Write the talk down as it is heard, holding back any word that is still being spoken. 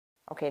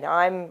okay, now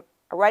I'm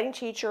a writing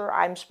teacher,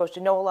 I'm supposed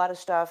to know a lot of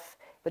stuff,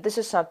 but this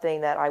is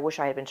something that I wish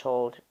I had been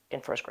told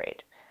in first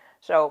grade.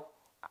 So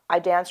I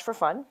danced for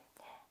fun,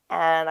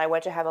 and I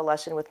went to have a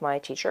lesson with my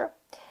teacher,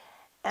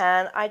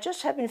 and I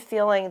just have been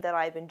feeling that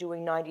I've been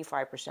doing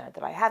 95%,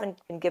 that I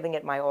haven't been giving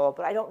it my all,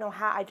 but I don't know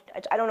how,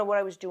 I don't know what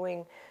I was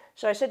doing.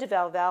 So I said to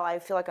Val, I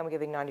feel like I'm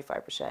giving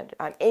 95%.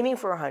 I'm aiming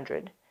for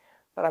 100,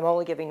 but I'm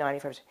only giving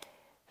 95%.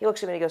 He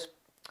looks at me and he goes,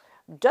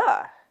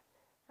 duh.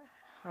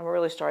 I'm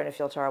really starting to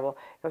feel terrible.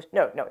 He goes,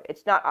 no,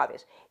 it's not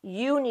obvious.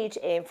 You need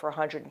to aim for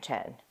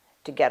 110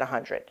 to get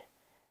 100.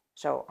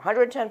 So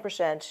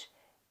 110%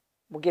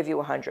 will give you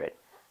 100.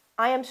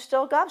 I am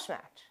still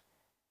gobsmacked.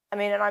 I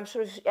mean, and I'm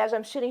sort of, as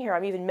I'm sitting here,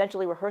 I'm even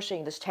mentally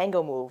rehearsing this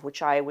tango move,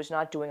 which I was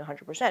not doing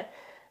 100%.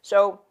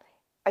 So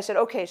I said,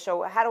 okay,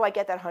 so how do I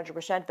get that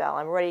 100%, Val?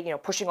 I'm already,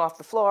 pushing off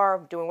the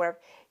floor, doing whatever.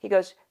 He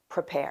goes,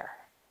 prepare.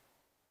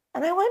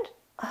 And I went,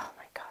 oh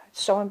my God,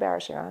 it's so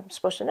embarrassing. I'm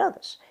supposed to know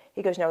this.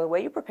 He goes, no, the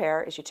way you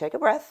prepare is you take a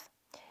breath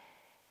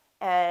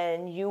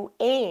and you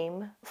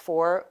aim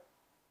for,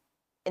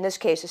 in this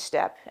case, a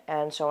step,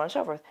 and so on and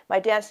so forth. My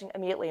dancing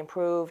immediately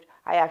improved.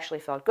 I actually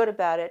felt good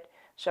about it.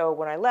 So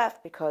when I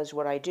left, because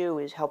what I do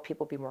is help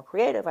people be more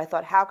creative, I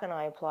thought, how can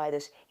I apply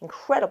this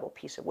incredible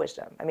piece of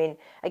wisdom? I mean,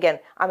 again,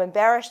 I'm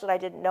embarrassed that I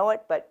didn't know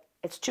it, but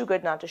it's too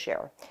good not to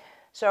share.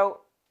 So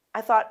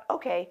I thought,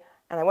 okay,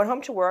 and I went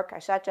home to work. I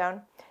sat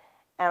down,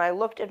 and I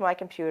looked at my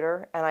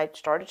computer, and I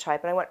started to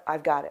type, and I went,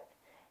 I've got it.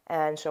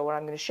 And so what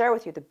I'm going to share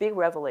with you, the big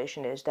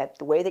revelation is that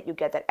the way that you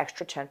get that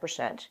extra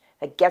 10%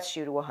 that gets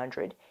you to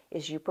 100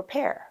 is you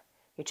prepare.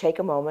 You take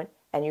a moment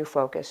and you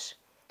focus.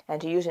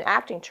 And to use an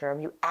acting term,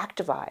 you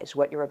activize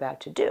what you're about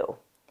to do.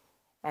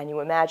 And you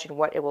imagine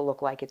what it will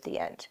look like at the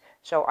end.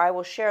 So I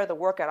will share the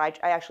workout.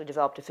 I actually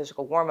developed a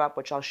physical warm-up,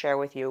 which I'll share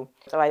with you,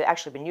 that I've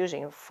actually been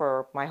using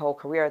for my whole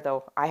career,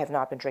 though I have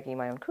not been drinking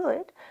my own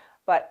Kool-Aid.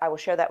 But I will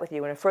share that with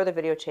you in a further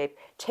videotape.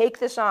 Take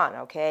this on,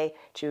 okay?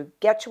 To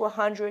get to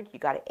 100, you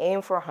got to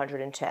aim for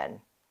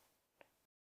 110.